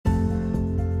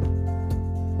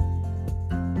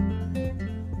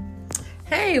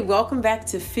Hey, welcome back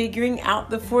to Figuring Out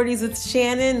the 40s with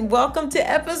Shannon. Welcome to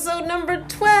episode number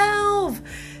 12.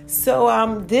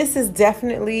 So this is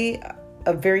definitely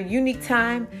a very unique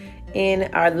time in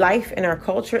our life, in our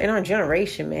culture, in our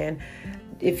generation, man.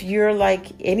 If you're like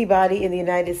anybody in the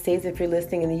United States, if you're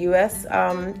listening in the U.S.,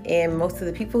 and most of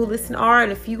the people who listen are,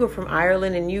 and a few are from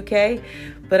Ireland and UK,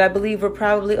 but I believe we're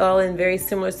probably all in very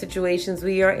similar situations.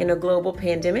 We are in a global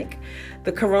pandemic.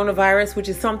 The coronavirus, which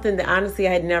is something that honestly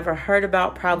I had never heard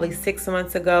about probably 6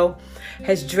 months ago,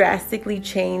 has drastically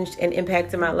changed and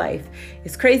impacted my life.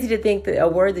 It's crazy to think that a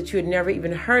word that you had never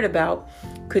even heard about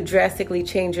could drastically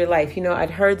change your life. You know,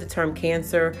 I'd heard the term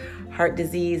cancer, heart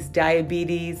disease,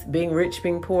 diabetes, being rich,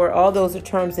 being poor. All those are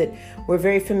terms that we're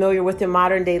very familiar with in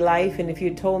modern day life. And if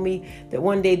you told me that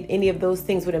one day any of those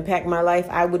things would impact my life,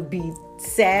 I would be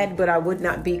sad, but I would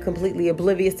not be completely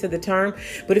oblivious to the term.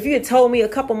 But if you had told me a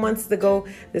couple months ago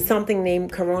that something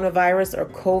named coronavirus or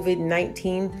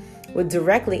COVID-19 would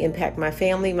directly impact my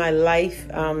family, my life,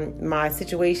 my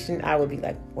situation, I would be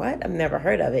like, what? I've never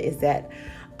heard of it. Is that,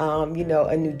 a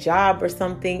new job or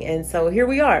something? And so here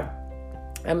we are.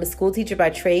 I'm a school teacher by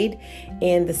trade,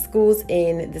 and the schools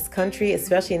in this country,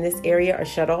 especially in this area, are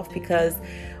shut off because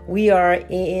we are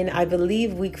in, I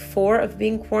believe, week 4 of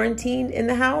being quarantined in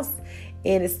the house.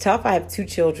 And it's tough. I have 2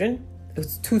 children,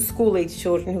 2 school-age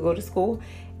children who go to school.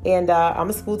 And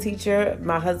I'm a school teacher.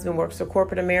 My husband works for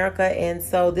corporate America. And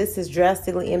so this has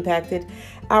drastically impacted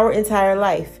our entire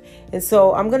life. And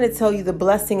so I'm going to tell you the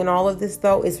blessing in all of this,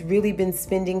 though, is really been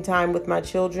spending time with my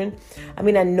children. I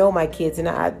mean, I know my kids, and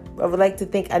I would like to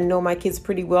think I know my kids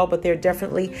pretty well, but there are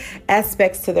definitely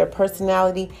aspects to their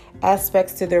personality,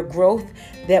 aspects to their growth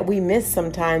that we miss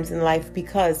sometimes in life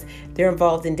because they're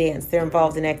involved in dance. They're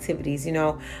involved in activities. You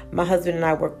know, my husband and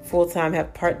I work full-time,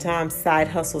 have part-time side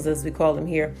hustles, as we call them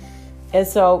here. And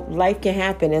so life can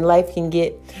happen, and life can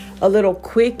get a little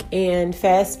quick and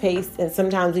fast-paced, and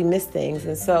sometimes we miss things.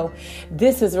 And so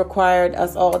this has required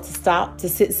us all to stop, to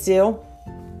sit still,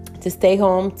 to stay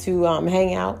home, to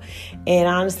hang out, and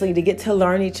honestly, to get to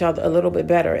learn each other a little bit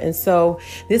better. And so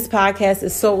this podcast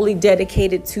is solely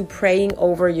dedicated to praying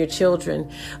over your children.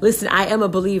 Listen, I am a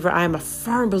believer. I am a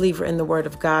firm believer in the Word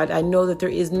of God. I know that there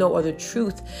is no other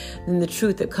truth than the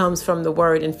truth that comes from the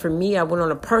Word. And for me, I went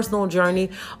on a personal journey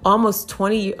a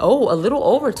little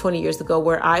over 20 years ago,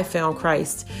 where I found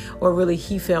Christ, or really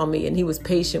He found me, and He was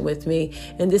patient with me.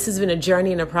 And this has been a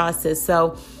journey and a process.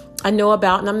 So I know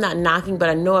about, and I'm not knocking, but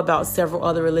I know about several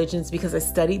other religions because I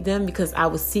studied them, because I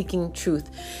was seeking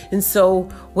truth. And so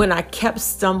when I kept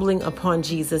stumbling upon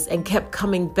Jesus and kept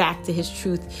coming back to His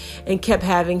truth and kept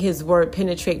having His word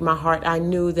penetrate my heart, I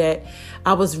knew that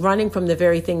I was running from the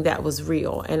very thing that was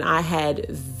real. And I had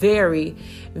very,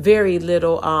 very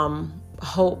little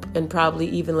hope, and probably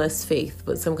even less faith,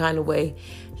 but some kind of way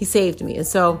He saved me. And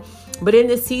so, but in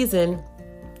this season,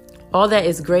 all that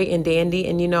is great and dandy.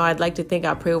 And, I'd like to think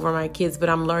I pray over my kids, but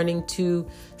I'm learning to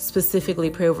specifically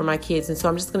pray over my kids. And so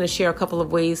I'm just going to share a couple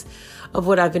of ways of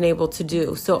what I've been able to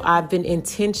do. So I've been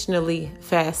intentionally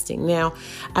fasting. Now,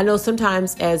 I know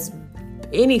sometimes as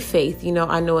any faith,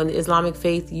 I know in the Islamic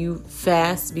faith, you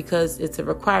fast because it's a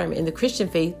requirement. In the Christian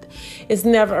faith, it's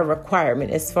never a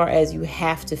requirement as far as you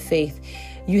have to faith.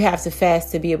 You have to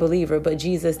fast to be a believer. But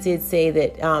Jesus did say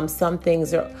that some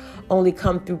things are only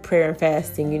come through prayer and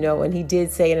fasting, and He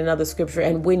did say in another scripture,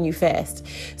 and when you fast.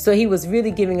 So He was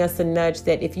really giving us a nudge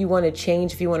that if you want to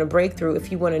change, if you want to break through,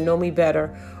 if you want to know me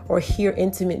better or hear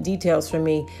intimate details from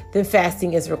me, then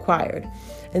fasting is required.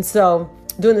 And so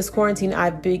during this quarantine,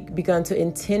 I've begun to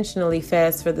intentionally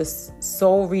fast for the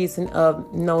sole reason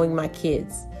of knowing my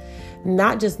kids.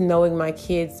 Not just knowing my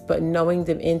kids, but knowing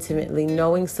them intimately,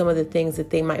 knowing some of the things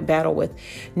that they might battle with,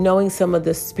 knowing some of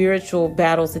the spiritual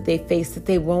battles that they face that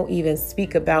they won't even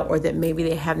speak about, or that maybe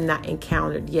they have not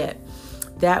encountered yet.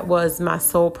 That was my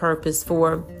sole purpose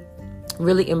for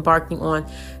really embarking on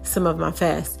some of my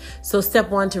fast. So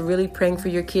step 1 to really praying for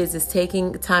your kids is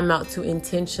taking time out to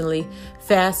intentionally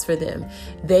fast for them.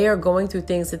 They are going through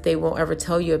things that they won't ever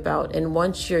tell you about. And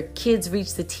once your kids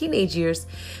reach the teenage years,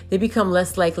 they become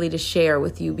less likely to share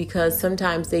with you, because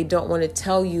sometimes they don't want to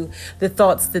tell you the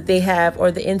thoughts that they have,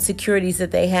 or the insecurities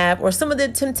that they have, or some of the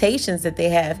temptations that they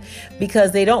have,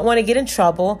 because they don't want to get in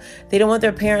trouble. They don't want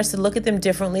their parents to look at them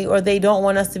differently, or they don't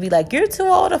want us to be like, you're too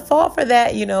old to fall for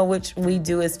that, which we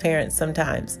do as parents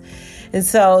sometimes. And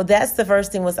so that's the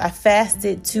first thing, was I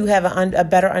fasted to have a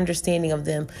better understanding of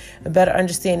them, a better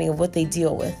understanding of what they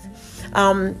deal with.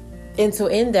 And so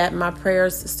in that, my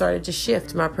prayers started to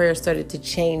shift. My prayers started to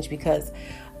change, because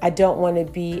I don't want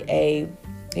to be a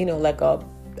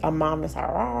mom that's like,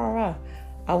 rah, rah, rah.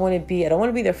 I don't want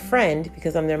to be their friend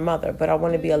because I'm their mother, but I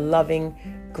want to be a loving,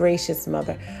 gracious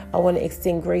mother. I want to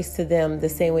extend grace to them the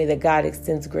same way that God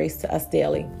extends grace to us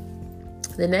daily.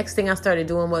 The next thing I started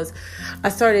doing was I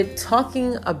started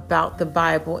talking about the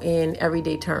Bible in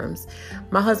everyday terms.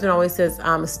 My husband always says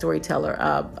I'm a storyteller.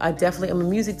 I'm a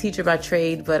music teacher by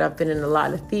trade, but I've been in a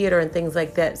lot of theater and things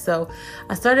like that. So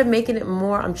I started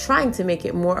I'm trying to make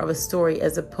it more of a story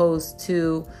as opposed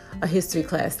to a history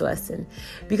class lesson,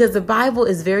 because the Bible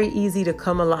is very easy to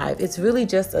come alive. It's really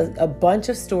just a bunch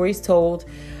of stories told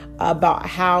about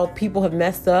how people have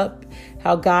messed up,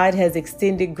 how God has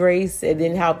extended grace, and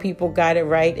then how people got it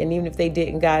right. And even if they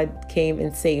didn't, God came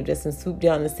and saved us and swooped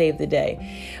down and saved the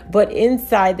day. But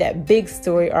inside that big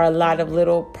story are a lot of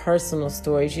little personal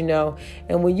stories,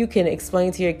 and when you can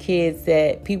explain to your kids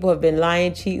that people have been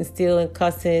lying, cheating, stealing,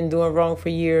 cussing, doing wrong for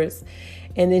years,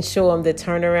 and then show them the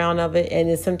turnaround of it. And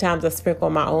then sometimes I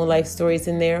sprinkle my own life stories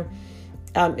in there.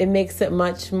 It makes it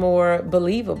much more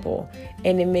believable,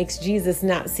 and it makes Jesus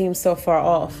not seem so far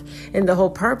off. And the whole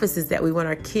purpose is that we want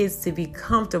our kids to be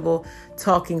comfortable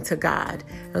talking to God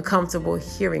and comfortable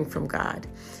hearing from God.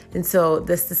 And so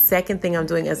that's the second thing I'm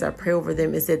doing as I pray over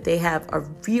them, is that they have a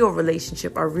real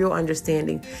relationship, a real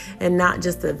understanding, and not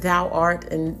just a thou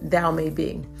art and thou may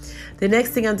be. The next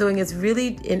thing I'm doing is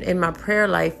really in my prayer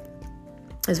life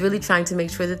is really trying to make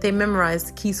sure that they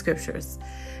memorize key scriptures.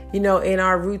 In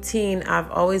our routine,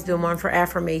 I've always been one for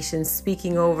affirmations,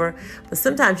 speaking over, but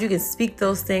sometimes you can speak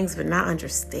those things but not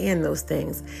understand those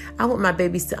things. I want my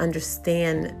babies to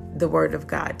understand the Word of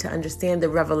God, to understand the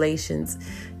revelations,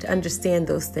 to understand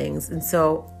those things. And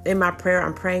so in my prayer,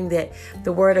 I'm praying that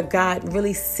the Word of God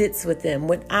really sits with them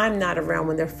when I'm not around,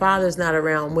 when their father's not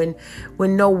around,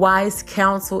 when no wise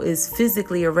counsel is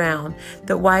physically around.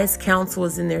 The wise counsel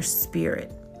is in their spirit.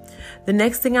 The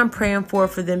next thing I'm praying for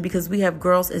them, because we have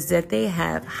girls, is that they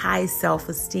have high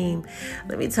self-esteem.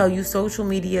 Let me tell you, social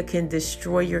media can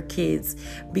destroy your kids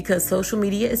because social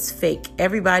media is fake.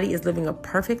 Everybody is living a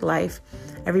perfect life.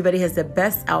 Everybody has the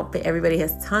best outfit. Everybody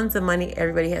has tons of money.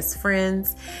 Everybody has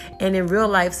friends. And in real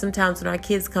life, sometimes when our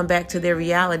kids come back to their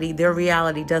reality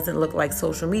doesn't look like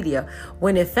social media.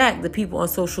 When in fact, the people on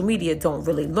social media don't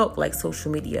really look like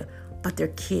social media, but they're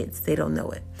kids. They don't know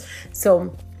it.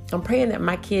 So I'm praying that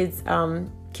my kids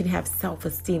can have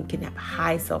self-esteem, can have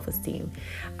high self-esteem.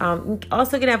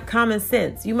 Also can have common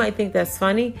sense. You might think that's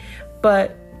funny,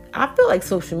 but I feel like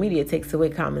social media takes away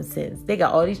common sense. They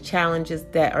got all these challenges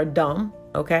that are dumb,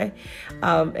 okay?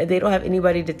 And they don't have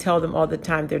anybody to tell them all the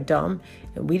time they're dumb.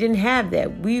 And we didn't have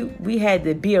that. We had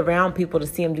to be around people to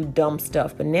see them do dumb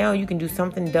stuff. But now you can do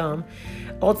something dumb,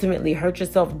 ultimately hurt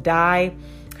yourself, die,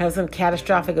 have some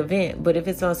catastrophic event. But if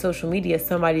it's on social media,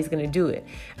 somebody's going to do it.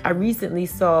 I recently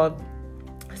saw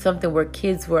something where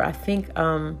kids were, I think,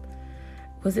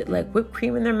 was it like whipped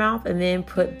cream in their mouth and then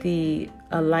put a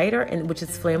lighter, which is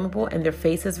flammable, and their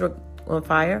faces were on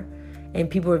fire. And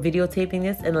people were videotaping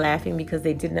this and laughing because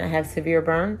they did not have severe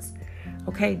burns.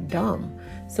 Okay, dumb.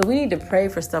 So we need to pray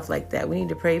for stuff like that. We need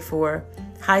to pray for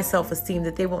high self-esteem,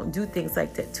 that they won't do things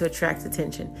like that to attract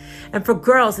attention. And for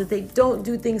girls, that they don't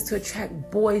do things to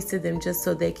attract boys to them just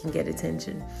so they can get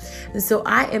attention. And so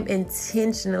I am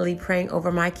intentionally praying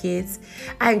over my kids.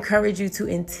 I encourage you to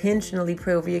intentionally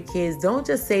pray over your kids. Don't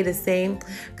just say the same,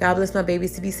 God bless my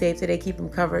babies to be safe today, keep them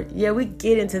covered. Yeah, we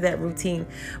get into that routine.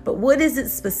 But what is it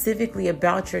specifically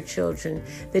about your children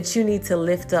that you need to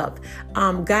lift up?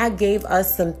 God gave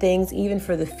us some things, even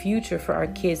for the future, for our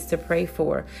kids to pray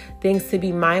for, things to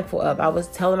be mindful of. I was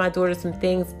telling my daughter some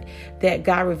things that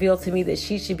God revealed to me that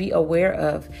she should be aware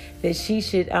of, that she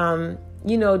should,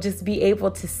 just be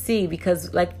able to see,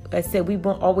 because like I said, we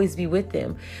won't always be with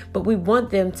them, but we want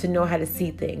them to know how to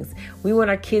see things. We want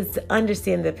our kids to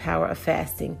understand the power of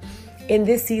fasting. In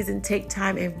this season, take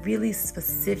time and really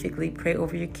specifically pray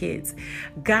over your kids.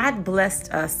 God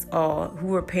blessed us all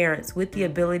who are parents with the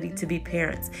ability to be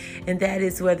parents. And that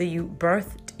is whether you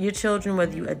birthed your children,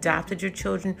 whether you adopted your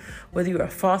children, whether you're a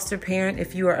foster parent,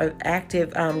 if you are an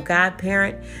active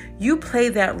godparent, you play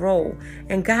that role.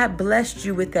 And God blessed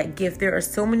you with that gift. There are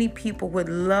so many people who would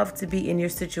love to be in your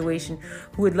situation,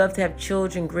 who would love to have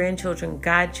children, grandchildren,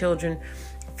 godchildren,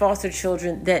 foster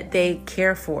children that they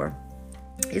care for.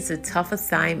 It's a tough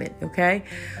assignment, okay?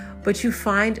 But you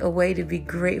find a way to be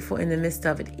grateful in the midst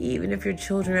of it. Even if your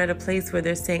children are at a place where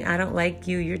they're saying, I don't like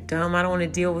you, you're dumb, I don't want to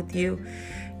deal with you.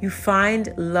 you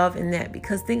find love in that.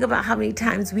 Because think about how many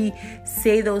times we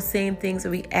say those same things or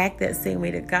we act that same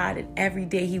way to God, and every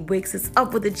day he wakes us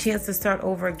up with a chance to start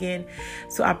over again.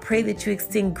 So I pray that you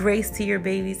extend grace to your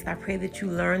babies. I pray that you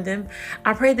learn them.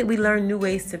 I pray that we learn new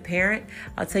ways to parent.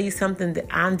 I'll tell you something that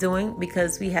I'm doing,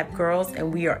 because we have girls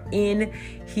and we are in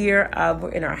here. We're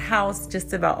in our house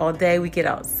just about all day. We get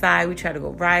outside. We try to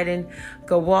go riding,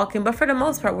 go walking. But for the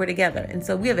most part, we're together. And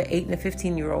so we have an 8 and a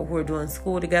 15-year-old who are doing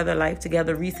school together, life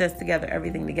together, recess together,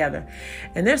 everything together.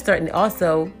 And they're starting to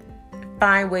also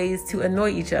find ways to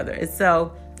annoy each other. And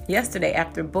so yesterday,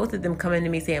 after both of them come into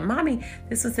me saying, Mommy,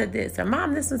 this one said this, or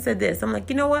Mom, this one said this, I'm like,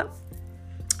 you know what?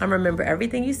 I remember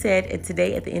everything you said. And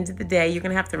today, at the end of the day, you're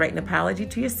going to have to write an apology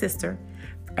to your sister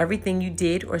for everything you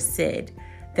did or said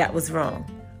that was wrong.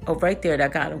 Oh, right there,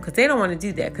 that got them. Because they don't want to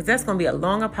do that. Because that's going to be a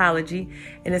long apology.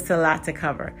 And it's a lot to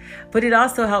cover. But it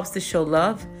also helps to show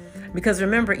love. Because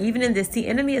remember, even in this, the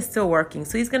enemy is still working.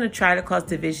 So he's going to try to cause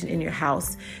division in your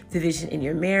house, division in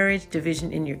your marriage,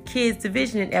 division in your kids,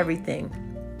 division in everything.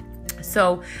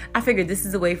 So I figured this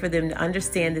is a way for them to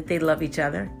understand that they love each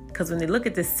other. Because when they look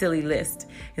at this silly list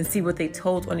and see what they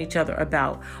told on each other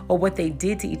about or what they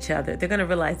did to each other, they're going to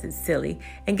realize it's silly.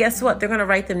 And guess what? They're going to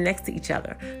write them next to each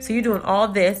other. So you're doing all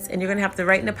this and you're going to have to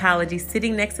write an apology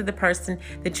sitting next to the person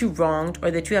that you wronged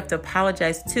or that you have to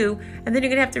apologize to. And then you're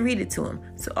going to have to read it to them.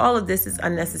 So all of this is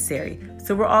unnecessary.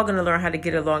 So we're all going to learn how to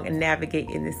get along and navigate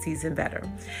in this season better.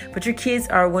 But your kids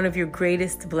are one of your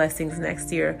greatest blessings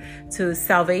next year to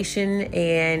salvation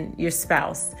and your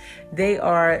spouse. They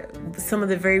are some of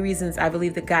the very reasons I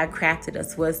believe that God crafted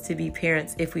us was to be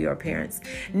parents if we are parents.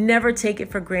 Never take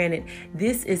it for granted.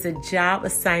 This is a job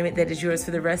assignment that is yours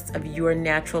for the rest of your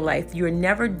natural life. You are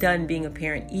never done being a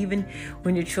parent, even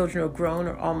when your children are grown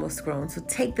or almost grown. So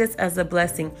take this as a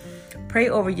blessing. Pray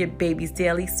over your babies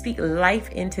daily. Speak life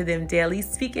into them daily.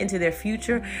 Speak into their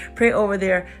future. Pray over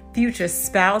their future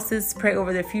spouses. Pray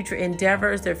over their future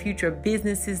endeavors, their future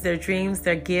businesses, their dreams,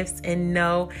 their gifts, and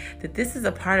know that this is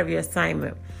a part of your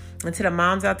assignment. And to the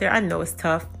moms out there, I know it's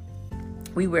tough.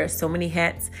 We wear so many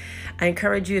hats. I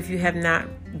encourage you, if you have not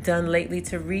done lately,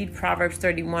 to read Proverbs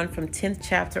 31 from 10th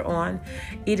chapter on.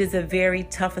 It is a very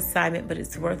tough assignment, but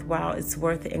it's worthwhile. It's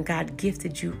worth it. And God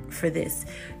gifted you for this.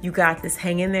 You got this.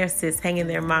 Hang in there, sis. Hang in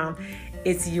there, mom.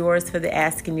 It's yours for the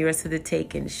asking, yours for the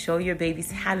taking. Show your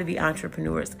babies how to be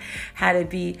entrepreneurs, how to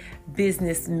be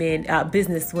businessmen,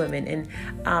 businesswomen,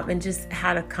 and just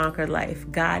how to conquer life.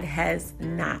 God has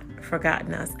not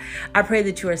forgotten us. I pray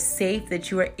that you are safe, that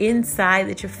you are inside,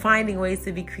 that you're finding ways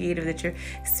to be creative, that you're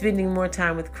spending more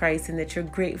time with Christ, and that you're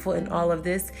grateful in all of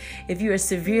this. If you are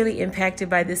severely impacted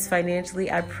by this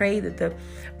financially, I pray that the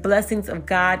blessings of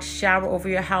God shower over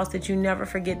your house, that you never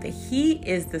forget that He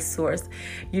is the source.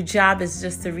 Your job is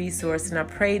just a resource. And I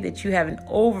pray that you have an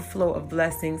overflow of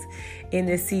blessings in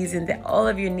this season, that all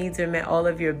of your needs are met, all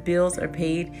of your bills are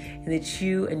paid, and that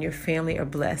you and your family are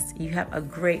blessed. You have a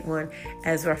great one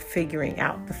as we're figuring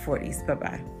out the 40s.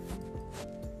 Bye-bye.